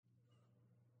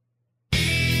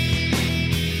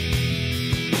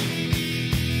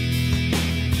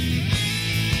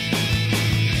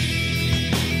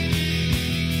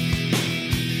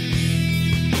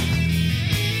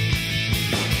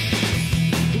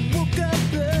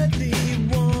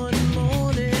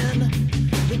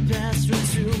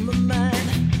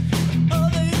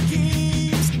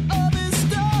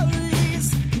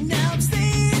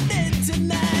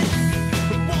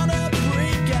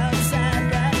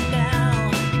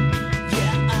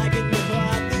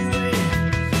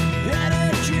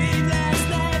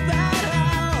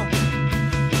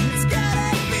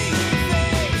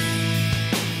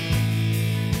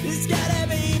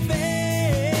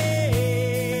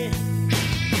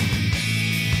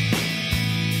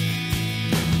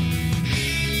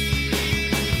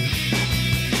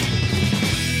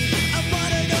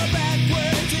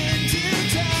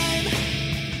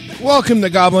Welcome to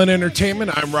Goblin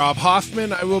Entertainment. I'm Rob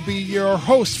Hoffman. I will be your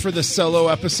host for the solo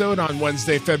episode on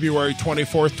Wednesday, February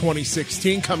 24th,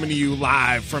 2016, coming to you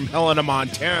live from Helena,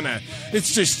 Montana.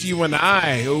 It's just you and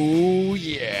I. Oh,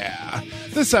 yeah.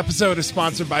 This episode is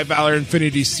sponsored by Valor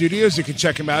Infinity Studios. You can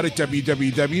check them out at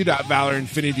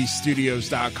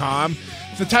www.valorinfinitystudios.com.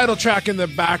 The title track in the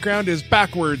background is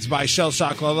Backwards by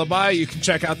Shellshock Lullaby. You can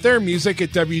check out their music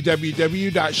at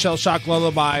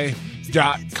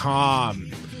www.shellshocklullaby.com.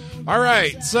 All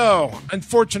right, so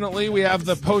unfortunately, we have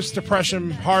the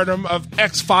post-depression partum of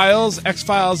X-Files.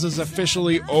 X-Files is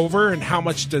officially over, and how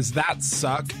much does that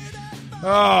suck?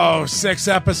 Oh, 6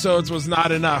 episodes was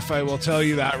not enough, I will tell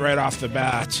you that right off the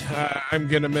bat. I'm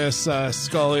going to miss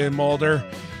Scully and Mulder.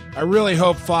 I really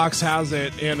hope Fox has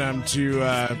it in them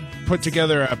to put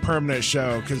together a permanent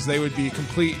show, because they would be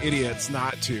complete idiots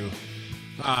not to.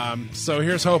 So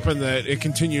here's hoping that it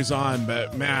continues on,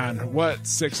 but man, what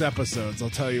 6 episodes, I'll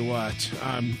tell you what.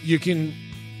 You can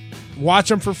watch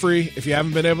them for free if you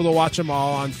haven't been able to watch them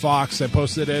all on Fox. I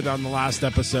posted it on the last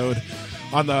episode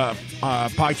on the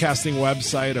podcasting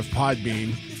website of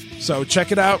Podbean. So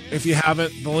check it out if you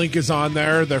haven't. The link is on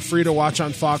there. They're free to watch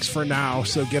on Fox for now,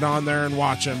 so get on there and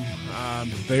watch them.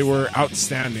 They were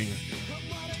outstanding.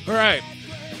 All right,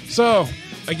 so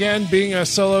again, being a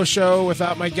solo show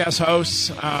without my guest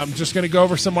hosts, I'm just going to go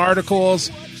over some articles,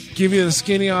 give you the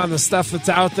skinny on the stuff that's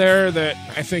out there that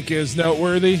I think is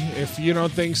noteworthy. If you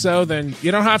don't think so, then you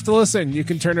don't have to listen. You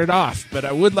can turn it off. But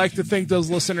I would like to thank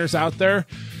those listeners out there.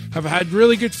 Have had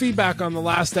really good feedback on the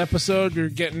last episode. You're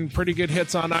getting pretty good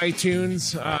hits on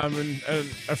iTunes and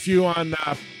a few on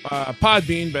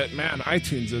Podbean. But, man,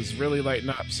 iTunes is really lighting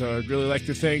up. So I'd really like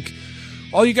to thank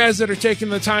all you guys that are taking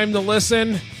the time to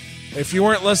listen. If you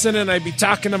weren't listening, I'd be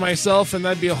talking to myself, and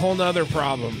that'd be a whole nother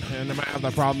problem. And I might have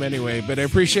that problem anyway. But I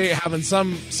appreciate having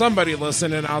somebody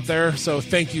listening out there. So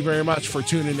thank you very much for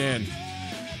tuning in.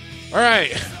 All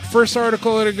right. First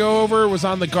article to go over was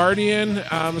on The Guardian.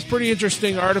 It was a pretty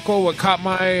interesting article. What caught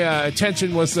my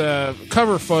attention was a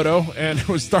cover photo, and it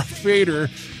was Darth Vader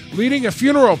leading a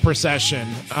funeral procession.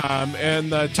 And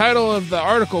the title of the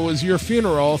article was Your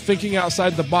Funeral, Thinking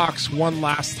Outside the Box One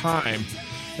Last Time.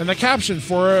 And the caption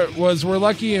for it was, we're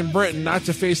lucky in Britain not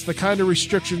to face the kind of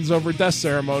restrictions over death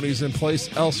ceremonies in place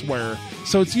elsewhere.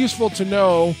 So it's useful to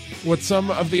know what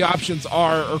some of the options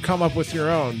are or come up with your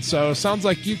own. So sounds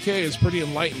like UK is pretty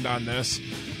enlightened on this.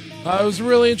 It was a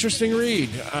really interesting read.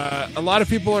 A lot of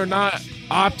people are not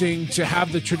opting to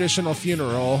have the traditional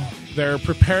funeral. They're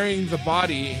preparing the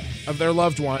body of their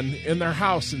loved one in their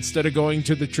house instead of going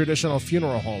to the traditional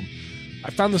funeral home.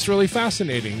 I found this really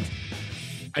fascinating.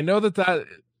 I know that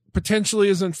potentially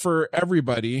isn't for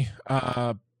everybody,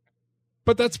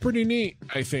 but that's pretty neat,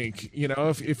 I think. You know,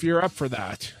 if you're up for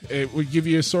that, it would give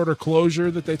you a sort of closure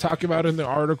that they talk about in the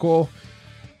article.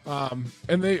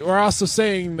 And they were also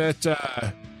saying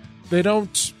that they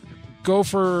don't go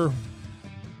for,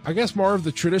 I guess, more of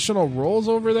the traditional roles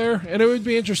over there. And it would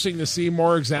be interesting to see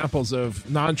more examples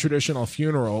of non-traditional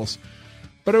funerals.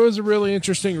 But it was a really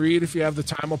interesting read. If you have the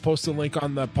time, I'll post a link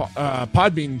on the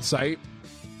Podbean site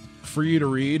for you to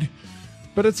read.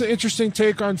 But it's an interesting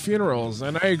take on funerals,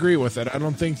 and I agree with it. I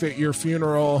don't think that your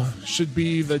funeral should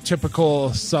be the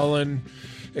typical solemn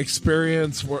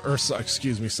experience,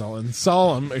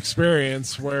 solemn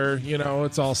experience where, you know,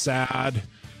 it's all sad.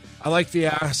 I like the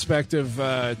aspect of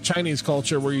Chinese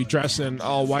culture where you dress in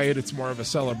all white. It's more of a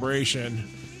celebration.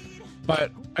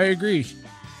 But I agree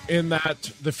in that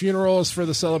the funeral is for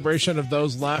the celebration of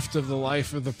those left of the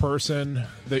life of the person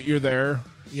that you're there,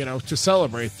 you know, to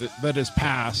celebrate that is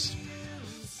past.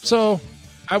 So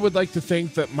I would like to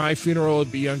think that my funeral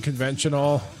would be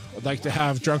unconventional. I'd like to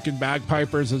have drunken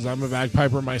bagpipers, as I'm a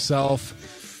bagpiper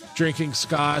myself, drinking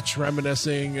scotch,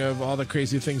 reminiscing of all the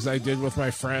crazy things I did with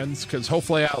my friends, because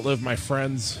hopefully I outlive my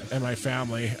friends and my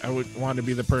family. I would want to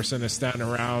be the person to stand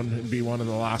around and be one of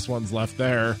the last ones left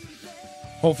there.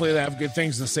 Hopefully they have good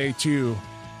things to say too.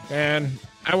 And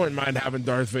I wouldn't mind having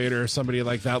Darth Vader or somebody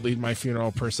like that lead my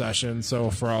funeral procession.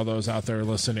 So for all those out there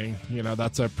listening, you know,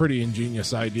 that's a pretty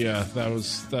ingenious idea. That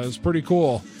was pretty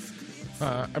cool.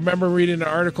 I remember reading an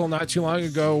article not too long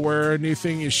ago where a new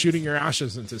thing is shooting your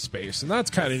ashes into space. And that's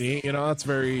kind of neat. You know, that's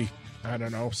very, I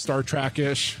don't know, Star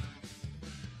Trek-ish.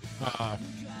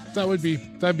 That'd be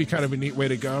kind of a neat way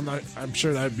to go. I'm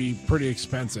sure that'd be pretty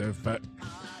expensive, but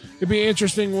it'd be an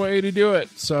interesting way to do it.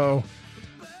 So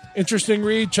interesting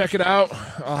read. Check it out.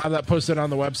 I'll have that posted on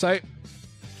the website.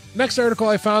 Next article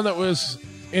I found that was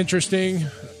interesting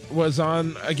was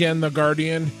on, again, The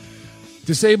Guardian.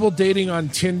 Disabled dating on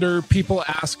Tinder. People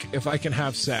ask if I can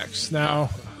have sex. Now,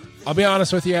 I'll be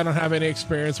honest with you, I don't have any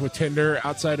experience with Tinder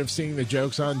outside of seeing the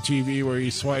jokes on TV where you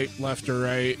swipe left or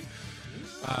right.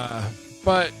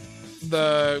 But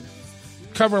the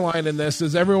cover line in this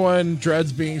is everyone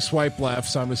dreads being swiped left,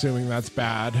 so I'm assuming that's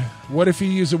bad. What if you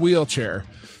use a wheelchair?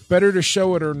 Better to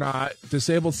show it or not.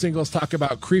 Disabled singles talk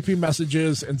about creepy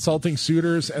messages, insulting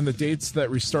suitors, and the dates that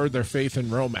restored their faith in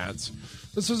romance.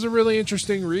 This was a really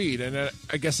interesting read, and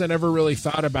I guess I never really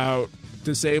thought about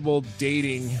disabled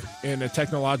dating in a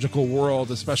technological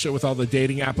world, especially with all the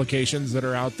dating applications that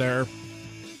are out there,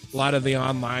 a lot of the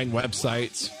online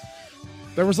websites.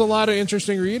 There was a lot of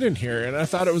interesting reading here, and I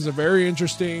thought it was a very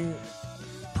interesting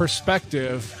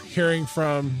perspective hearing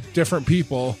from different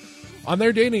people on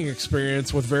their dating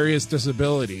experience with various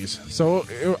disabilities. So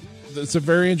it's a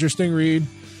very interesting read.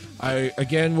 I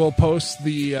again will post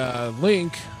the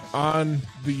link on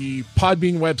the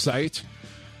Podbean website.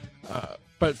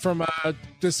 But from a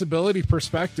disability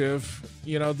perspective,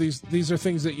 you know, these are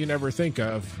things that you never think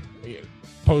of.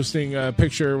 Posting a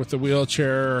picture with the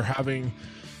wheelchair or having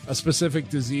a specific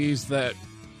disease that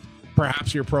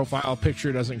perhaps your profile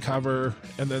picture doesn't cover,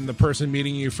 and then the person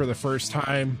meeting you for the first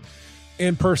time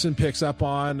in person picks up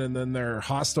on, and then they're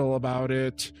hostile about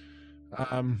it.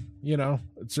 You know,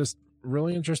 it's just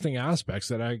really interesting aspects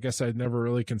that I guess I'd never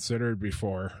really considered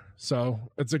before. So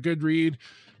it's a good read.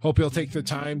 Hope you'll take the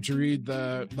time to read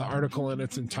the article in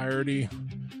its entirety.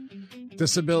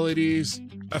 Disabilities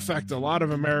affect a lot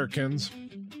of Americans,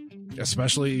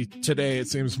 especially today. It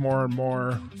seems more and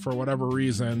more, for whatever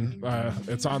reason,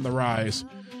 it's on the rise.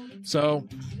 So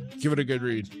give it a good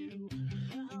read.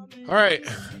 All right,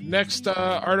 next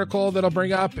article that I'll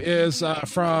bring up is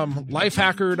from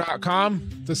lifehacker.com.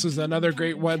 This is another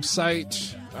great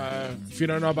website. If you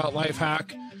don't know about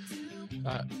Lifehack,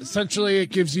 essentially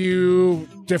it gives you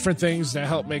different things to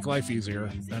help make life easier.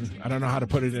 And I don't know how to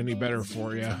put it any better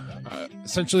for you.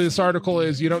 Essentially, this article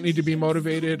is you don't need to be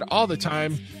motivated all the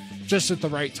time, just at the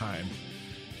right time.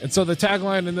 And so the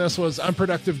tagline in this was,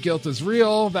 unproductive guilt is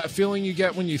real. That feeling you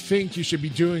get when you think you should be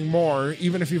doing more,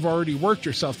 even if you've already worked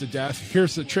yourself to death.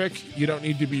 Here's the trick. You don't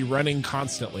need to be running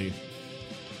constantly.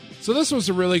 So this was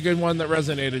a really good one that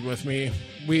resonated with me.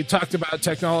 We talked about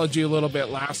technology a little bit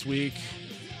last week.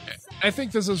 I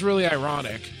think this is really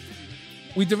ironic.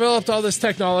 We developed all this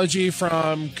technology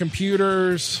from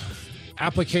computers,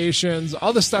 applications,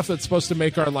 all the stuff that's supposed to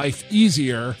make our life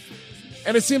easier.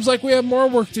 And it seems like we have more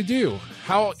work to do.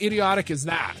 How idiotic is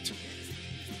that?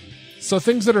 So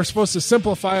things that are supposed to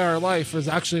simplify our life is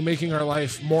actually making our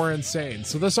life more insane.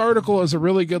 So this article is a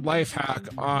really good life hack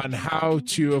on how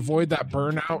to avoid that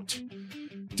burnout,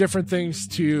 different things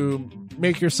to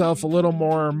make yourself a little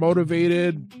more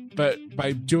motivated, but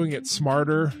by doing it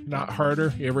smarter, not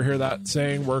harder. You ever hear that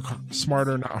saying, work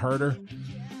smarter, not harder?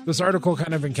 This article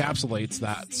kind of encapsulates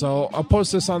that. So I'll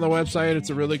post this on the website. It's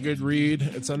a really good read.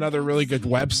 It's another really good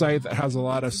website that has a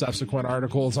lot of subsequent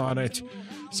articles on it.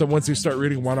 So once you start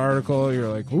reading one article, you're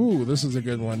like, ooh, this is a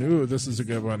good one. Ooh, this is a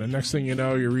good one. And next thing you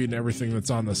know, you're reading everything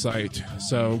that's on the site.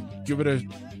 So give it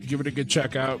a good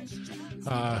check out.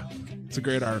 It's a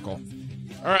great article.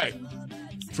 All right.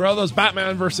 For all those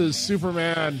Batman versus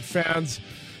Superman fans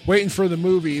waiting for the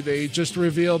movie, they just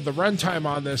revealed the runtime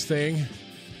on this thing.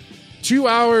 2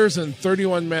 hours and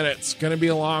 31 minutes. Going to be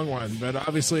a long one, but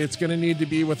obviously it's going to need to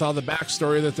be with all the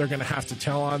backstory that they're going to have to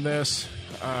tell on this.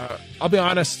 I'll be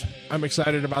honest, I'm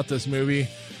excited about this movie.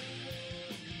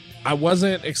 I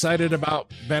wasn't excited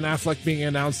about Ben Affleck being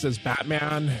announced as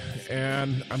Batman,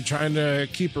 and I'm trying to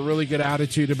keep a really good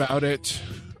attitude about it,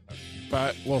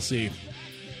 but we'll see.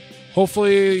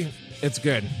 Hopefully it's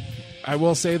good. I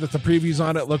will say that the previews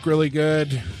on it look really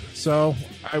good, so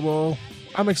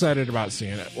I'm excited about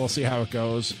seeing it. We'll see how it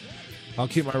goes. I'll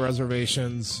keep my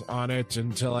reservations on it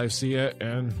until I see it,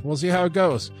 and we'll see how it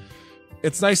goes.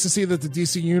 It's nice to see that the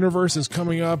DC Universe is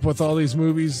coming up with all these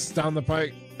movies down the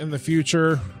pike in the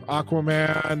future.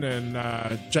 Aquaman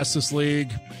and Justice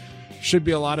League. Should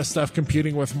be a lot of stuff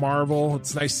competing with Marvel.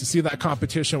 It's nice to see that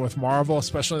competition with Marvel,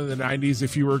 especially in the 90s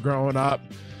if you were growing up.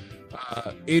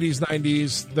 80s,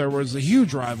 90s, there was a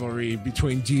huge rivalry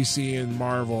between DC and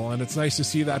Marvel, and it's nice to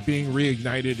see that being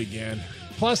reignited again.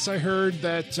 Plus, I heard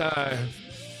that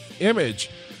Image,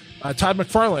 Todd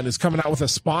McFarlane, is coming out with a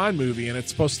Spawn movie, and it's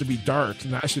supposed to be dark,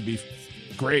 and that should be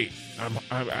great.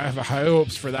 I have high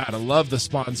hopes for that. I love the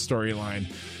Spawn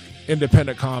storyline.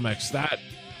 Independent comics.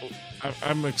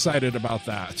 I'm excited about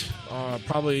that.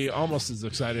 Probably almost as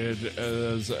excited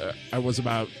as I was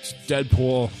about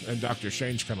Deadpool and Doctor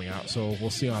Strange coming out. So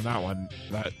we'll see on that one.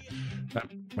 That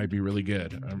might be really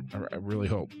good. I really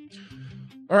hope.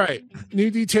 All right.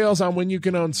 New details on when you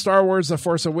can own Star Wars The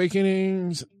Force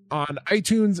Awakens on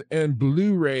iTunes and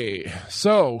Blu-ray.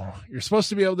 So you're supposed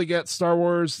to be able to get Star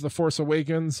Wars The Force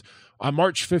Awakens on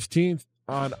March 15th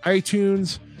on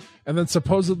iTunes, and then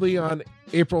supposedly on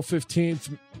April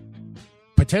 15th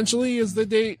potentially is the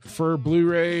date for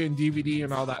Blu-ray and DVD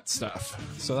and all that stuff.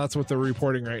 So that's what they're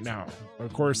reporting right now.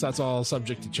 Of course, that's all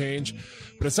subject to change,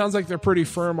 but it sounds like they're pretty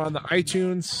firm on the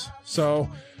iTunes. So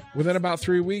within about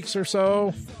 3 weeks or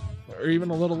so, or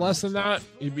even a little less than that,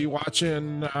 you'd be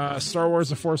watching Star Wars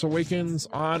The Force Awakens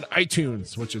on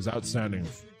iTunes, which is outstanding.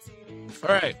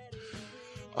 All right.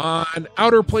 On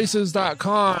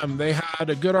outerplaces.com, they had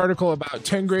a good article about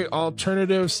 10 great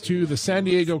alternatives to the San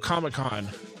Diego Comic-Con.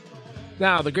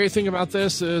 Now, the great thing about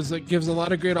this is it gives a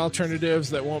lot of great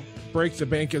alternatives that won't break the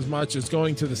bank as much as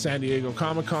going to the San Diego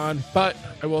Comic-Con. But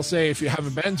I will say, if you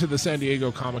haven't been to the San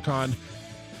Diego Comic-Con,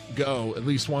 go at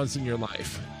least once in your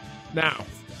life. Now,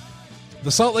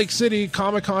 the Salt Lake City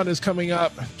Comic-Con is coming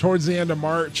up towards the end of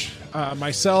March.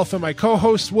 Myself and my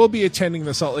co-host will be attending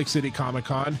the Salt Lake City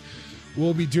Comic-Con.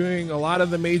 We'll be doing a lot of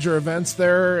the major events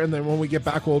there, and then when we get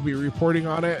back, we'll be reporting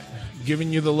on it,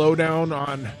 giving you the lowdown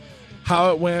on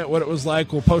how it went, what it was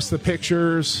like. We'll post the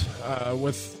pictures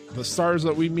with the stars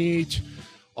that we meet,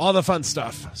 all the fun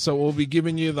stuff. So we'll be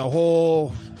giving you the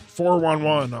whole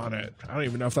 411 on it. I don't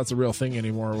even know if that's a real thing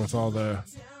anymore with all the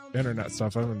internet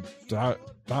stuff. I haven't dialed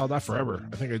that forever.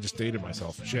 I think I just dated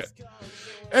myself. Shit.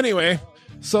 Anyway,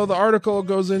 so the article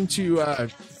goes into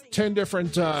 10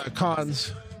 different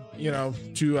cons,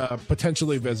 to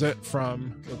potentially visit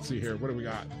from, let's see here. What do we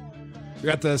got? We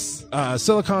got this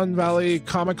Silicon Valley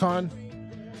Comic-Con,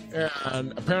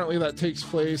 and apparently that takes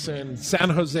place in San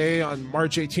Jose on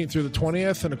March 18th through the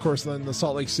 20th, and of course then the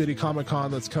Salt Lake City Comic-Con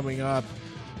that's coming up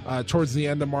towards the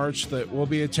end of March that we'll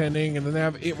be attending, and then they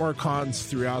have 8 more cons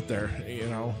throughout there,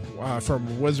 from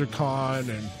WizardCon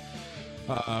and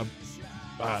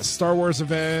Star Wars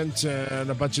event and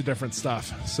a bunch of different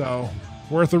stuff. So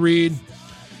worth a read.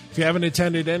 If you haven't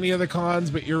attended any of the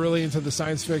cons, but you're really into the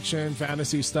science fiction,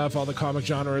 fantasy stuff, all the comic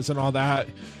genres and all that,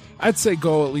 I'd say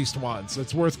go at least once.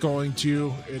 It's worth going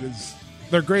to.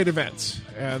 They're great events,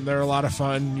 and they're a lot of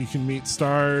fun. You can meet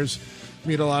stars,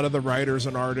 meet a lot of the writers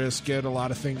and artists, get a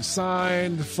lot of things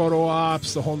signed, photo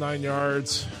ops, the whole 9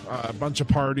 yards, a bunch of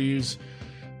parties.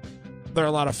 They're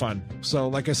a lot of fun. So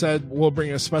like I said, we'll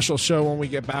bring a special show when we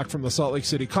get back from the Salt Lake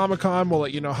City Comic-Con. We'll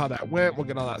let you know how that went. We'll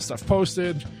get all that stuff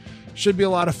posted. Should be a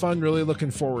lot of fun. Really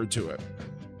looking forward to it.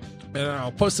 And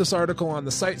I'll post this article on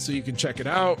the site so you can check it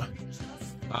out.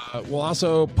 We'll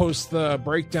also post the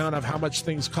breakdown of how much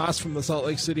things cost from the Salt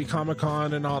Lake City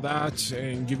Comic-Con and all that,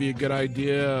 and give you a good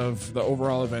idea of the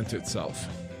overall event itself.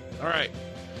 All right.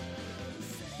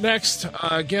 Next,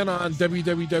 again on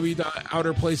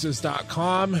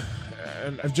www.outerplaces.com.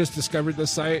 And I've just discovered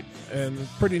this site, and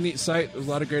pretty neat site. There's a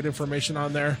lot of great information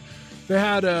on there. They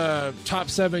had top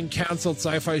 7 canceled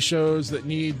sci-fi shows that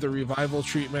need the revival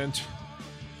treatment.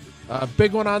 A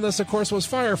big one on this, of course, was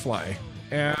Firefly.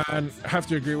 And I have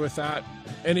to agree with that.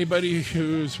 Anybody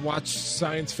who's watched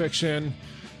science fiction,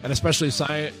 and especially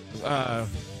science, or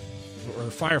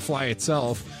Firefly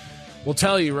itself, will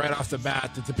tell you right off the bat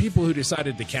that the people who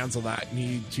decided to cancel that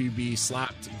need to be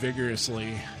slapped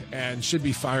vigorously and should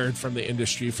be fired from the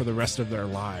industry for the rest of their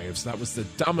lives. That was the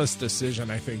dumbest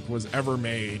decision I think was ever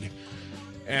made.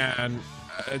 And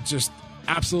it just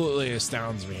absolutely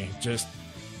astounds me. Just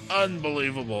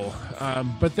unbelievable.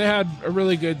 But they had a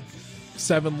really good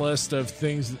 7 list of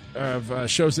things, of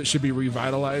shows that should be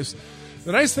revitalized.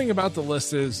 The nice thing about the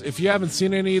list is if you haven't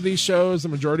seen any of these shows, the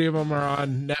majority of them are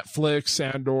on Netflix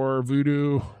and or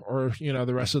Vudu or,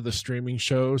 the rest of the streaming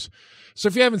shows. So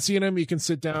if you haven't seen them, you can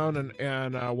sit down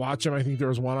and watch them. I think there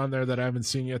was one on there that I haven't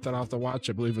seen yet that I'll have to watch.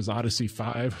 I believe it was Odyssey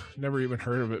 5. Never even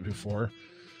heard of it before.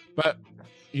 But,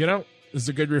 this is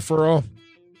a good referral.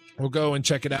 We'll go and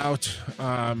check it out.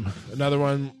 Another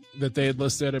one that they had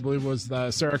listed, I believe, was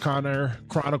the Sarah Connor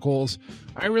Chronicles.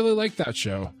 I really like that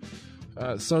show.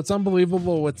 So it's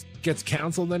unbelievable what gets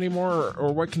canceled anymore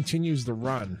or what continues to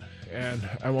run. And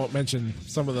I won't mention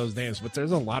some of those names, but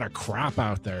there's a lot of crap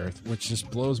out there, which just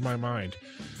blows my mind.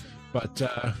 But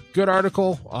good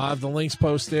article. I'll have the links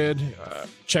posted.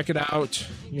 Check it out.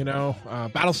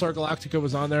 Battlestar Galactica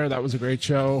was on there. That was a great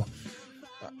show.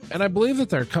 And I believe that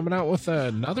they're coming out with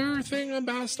another thing on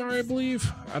Battlestar, I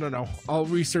believe. I don't know. I'll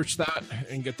research that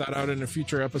and get that out in a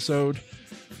future episode.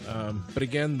 But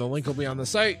again, the link will be on the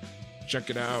site.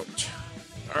 Check it out.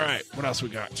 All right, what else we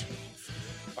got?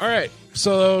 All right,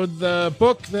 so the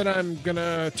book that I'm going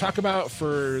to talk about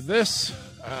for this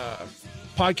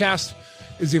podcast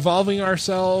is Evolving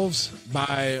Ourselves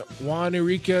by Juan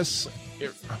Enriquez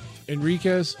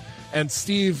and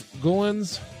Steve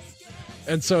Gullens.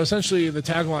 And so essentially the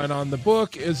tagline on the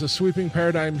book is a sweeping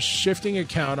paradigm shifting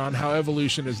account on how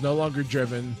evolution is no longer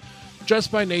driven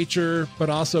just by nature, but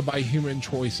also by human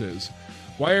choices.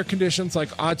 Why are conditions like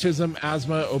autism,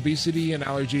 asthma, obesity, and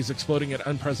allergies exploding at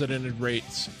unprecedented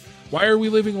rates? Why are we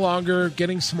living longer,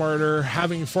 getting smarter,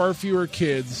 having far fewer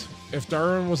kids? If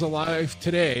Darwin was alive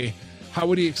today, how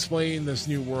would he explain this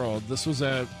new world? This was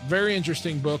a very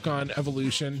interesting book on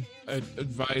evolution. I'd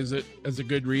advise it as a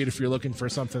good read if you're looking for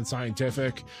something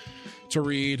scientific to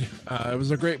read. It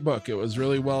was a great book. It was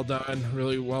really well done,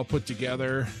 really well put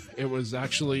together. It was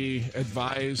actually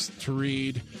advised to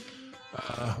read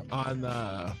on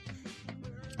the...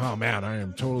 Oh man, I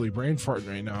am totally brain farting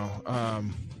right now.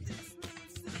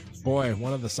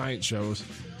 One of the science shows.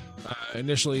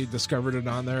 Initially discovered it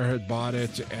on there, had bought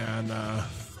it, and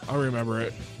I'll remember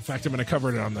it. In fact, I'm going to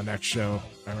cover it on the next show,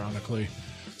 ironically.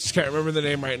 Just can't remember the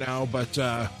name right now, but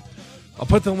I'll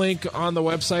put the link on the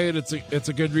website. It's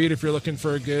a good read if you're looking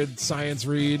for a good science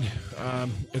read.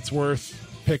 It's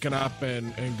worth picking up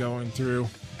and going through.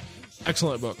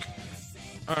 Excellent book.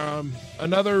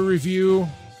 Another review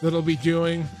that I'll be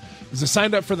doing is I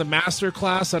signed up for the master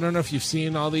class. I don't know if you've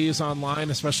seen all these online,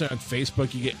 especially on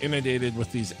Facebook. You get inundated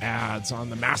with these ads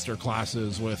on the master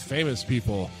classes with famous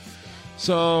people.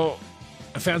 So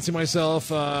I fancy myself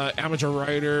amateur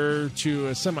writer to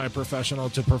a semi-professional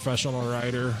to professional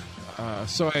writer.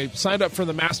 So I signed up for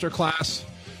the master class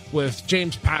with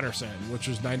James Patterson, which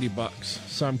was $90.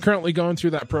 So I'm currently going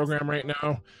through that program right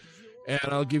now, and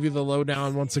I'll give you the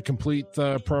lowdown once I complete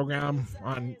the program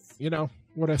on,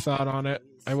 what I thought on it.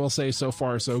 I will say so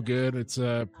far so good. It's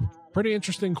a pretty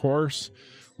interesting course.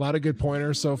 A lot of good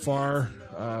pointers so far,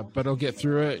 but I'll get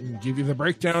through it and give you the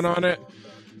breakdown on it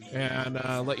and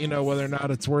let you know whether or not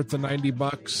it's worth the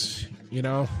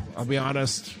 $90. I'll be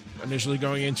honest, initially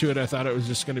going into it, I thought it was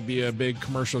just going to be a big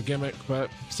commercial gimmick,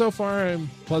 but so far I'm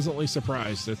pleasantly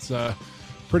surprised. It's a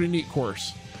pretty neat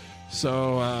course.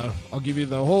 So I'll give you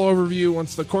the whole overview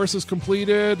once the course is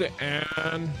completed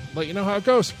and let you know how it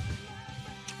goes.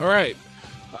 All right.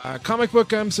 Comic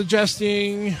book I'm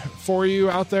suggesting for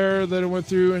you out there that I went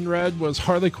through and read was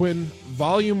Harley Quinn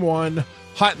Volume 1,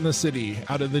 Hot in the City,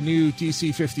 out of the new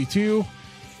DC 52.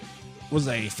 Was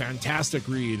a fantastic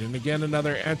read. And again,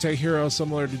 another anti-hero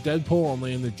similar to Deadpool,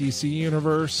 only in the DC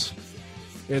universe.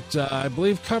 It, I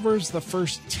believe, covers the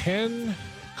first 10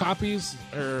 copies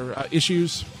or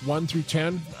issues 1 through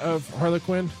 10 of Harley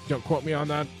Quinn. Don't quote me on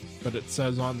that, but it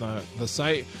says on the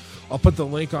site. I'll put the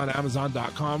link on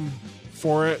Amazon.com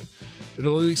for it.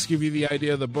 It'll at least give you the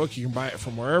idea of the book. You can buy it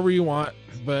from wherever you want,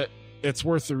 but it's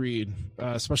worth the read,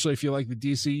 especially if you like the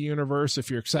DC universe. If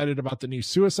you're excited about the new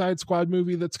Suicide Squad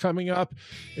movie that's coming up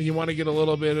and you want to get a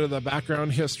little bit of the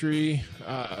background history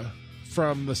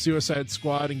from the Suicide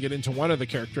Squad and get into one of the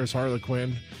characters, Harley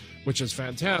Quinn, which is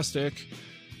fantastic,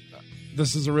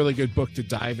 this is a really good book to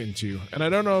dive into. And I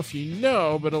don't know if you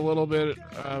know, but a little bit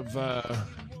of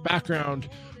background.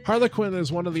 Harley Quinn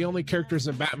is one of the only characters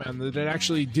in Batman that it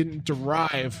actually didn't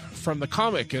derive from the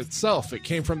comic itself. It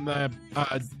came from the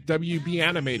WB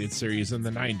animated series in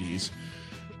the 90s.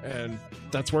 And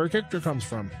that's where a character comes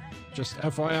from. Just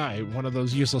FYI, one of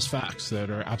those useless facts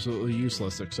that are absolutely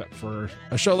useless except for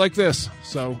a show like this.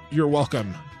 So you're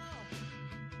welcome.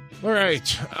 All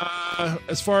right.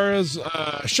 As far as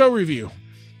show review.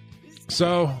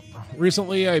 So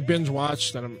recently I binge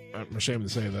watched, and I'm ashamed to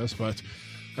say this, but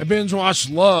I binge watched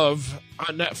Love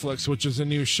on Netflix, which is a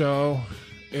new show.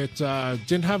 It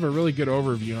didn't have a really good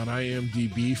overview on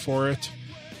IMDb for it.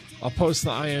 I'll post the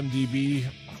IMDb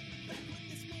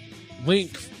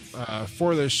link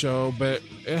for this show, but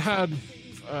it had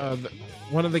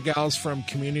one of the gals from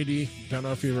Community. Don't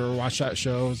know if you've ever watched that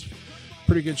show. It was a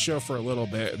pretty good show for a little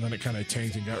bit, and then it kind of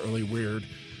tanked and got really weird.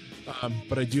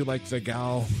 But I do like the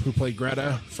gal who played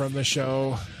Greta from the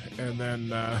show, and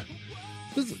then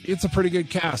it's a pretty good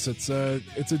cast. It's a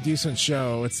decent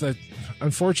show. It's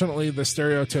unfortunately the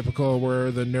stereotypical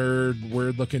where the nerd,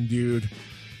 weird looking dude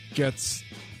gets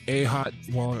a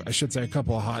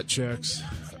couple of hot chicks,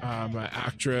 an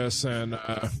actress, and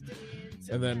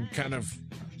then kind of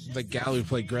the gal who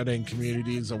played Greta in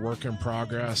Community is a work in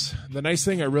progress. The nice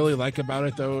thing I really like about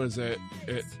it though is it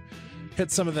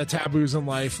hits some of the taboos in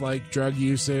life, like drug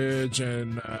usage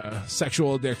and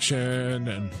sexual addiction,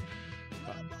 and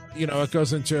it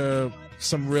goes into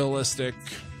some realistic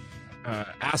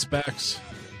aspects.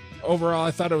 Overall,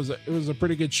 I thought it was a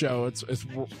pretty good show. It's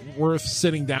worth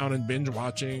sitting down and binge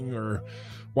watching or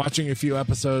watching a few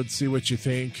episodes, see what you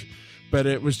think. But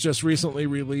it was just recently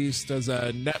released as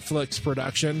a Netflix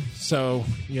production, so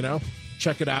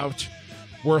check it out.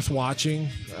 worth watching.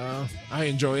 I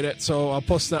enjoyed it, so I'll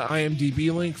post the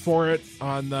IMDb link for it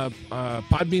on the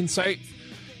Podbean site.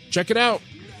 Check it out.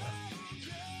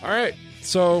 All right,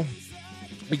 so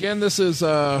again, this is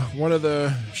one of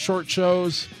the short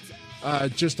shows,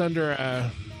 just under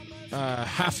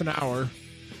half an hour,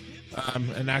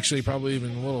 and actually probably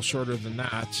even a little shorter than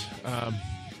that.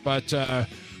 But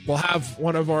we'll have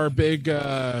one of our big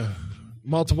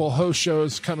multiple host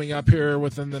shows coming up here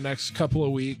within the next couple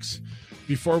of weeks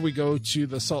before we go to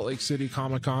the Salt Lake City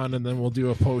Comic-Con, and then we'll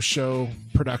do a post-show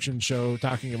production show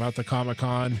talking about the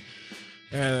Comic-Con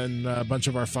and a bunch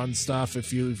of our fun stuff.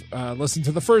 If you've listened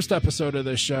to the first episode of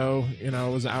this show, it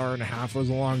was an hour and a half. It was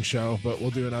a long show, but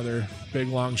we'll do another big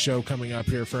long show coming up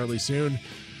here fairly soon.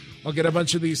 I'll get a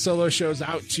bunch of these solo shows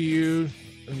out to you,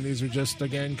 and these are just,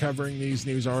 again, covering these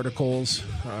news articles.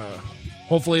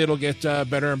 Hopefully it'll get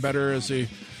better and better as we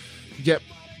get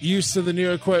used to the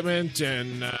new equipment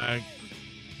and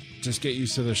just get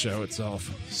used to the show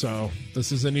itself. So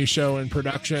this is a new show in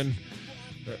production.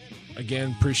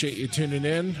 Again, appreciate you tuning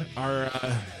in. Our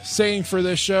saying for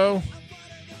this show,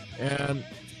 and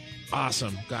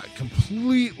awesome, got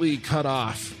completely cut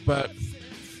off, but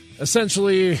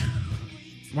essentially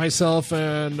myself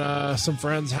and some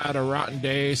friends had a rotten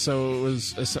day, so it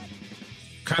was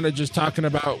kind of just talking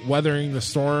about weathering the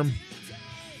storm.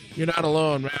 You're not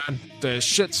alone, man. The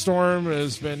shit storm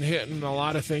has been hitting a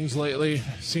lot of things lately.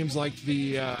 Seems like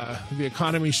the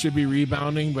economy should be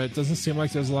rebounding, but it doesn't seem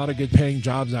like there's a lot of good paying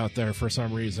jobs out there for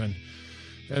some reason.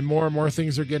 And more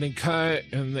things are getting cut,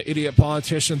 and the idiot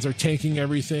politicians are tanking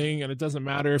everything, and it doesn't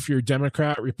matter if you're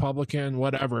Democrat, Republican,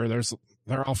 whatever.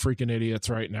 They're all freaking idiots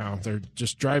right now. They're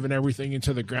just driving everything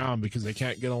into the ground because they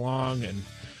can't get along, and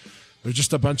they're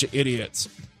just a bunch of idiots.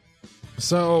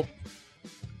 So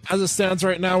as it stands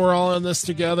right now, we're all in this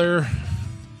together.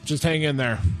 Just hang in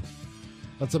there.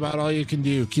 That's about all you can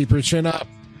do. Keep your chin up,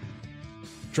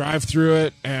 drive through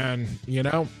it, and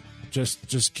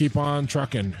just keep on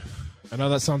trucking. I know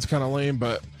that sounds kind of lame,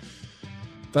 but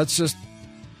that's just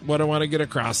what I want to get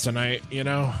across tonight.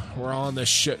 We're all in this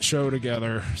shit show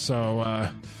together,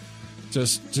 so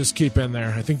just keep in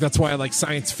there. I think that's why I like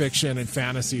science fiction and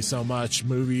fantasy so much,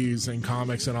 movies and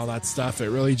comics and all that stuff. It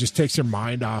really just takes your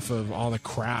mind off of all the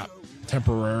crap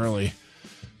temporarily.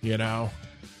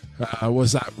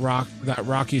 Was that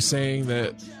Rocky saying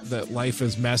that life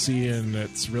is messy and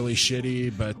it's really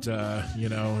shitty, but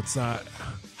it's not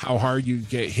how hard you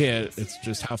get hit, it's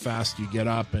just how fast you get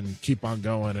up and keep on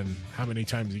going and how many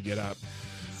times you get up.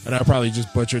 And I probably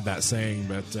just butchered that saying,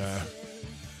 but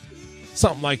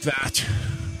something like that.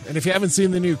 And if you haven't seen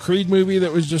the new Creed movie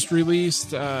that was just released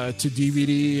to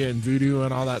DVD and Vudu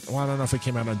and all that, well, I don't know if it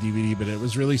came out on DVD, but it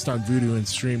was released on Vudu and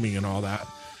streaming and all that.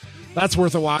 That's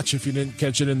worth a watch if you didn't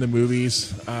catch it in the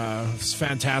movies. It's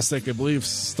fantastic. I believe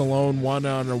Stallone won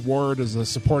an award as a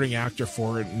supporting actor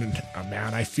for it. And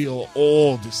man, I feel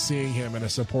old seeing him in a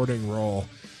supporting role.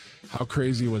 How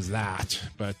crazy was that?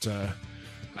 But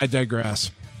I digress.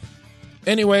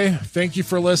 Anyway, thank you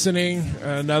for listening.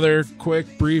 Another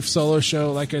quick, brief solo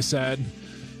show, like I said.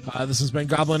 This has been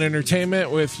Goblin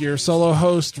Entertainment with your solo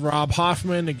host, Rob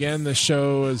Hoffman. Again, this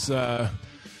show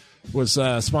was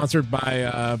sponsored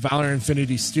by Valor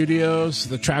Infinity Studios.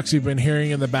 The tracks you've been hearing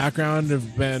in the background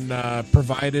have been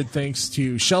provided thanks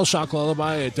to Shell Shock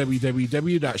Lullaby at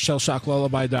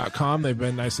www.shellshocklullaby.com. They've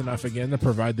been nice enough again to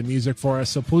provide the music for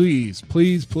us. So please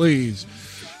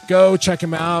go check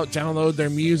them out, download their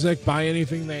music, buy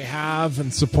anything they have,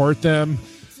 and support them.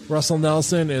 Russell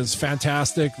Nelson is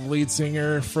fantastic, lead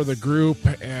singer for the group,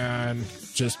 and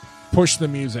just push the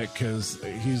music because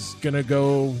he's gonna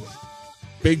go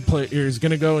he's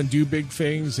gonna go and do big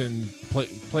things in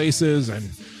places,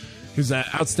 and he's an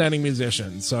outstanding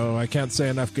musician. So I can't say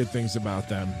enough good things about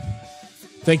them.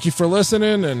 Thank you for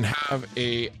listening, and have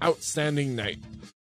a outstanding night.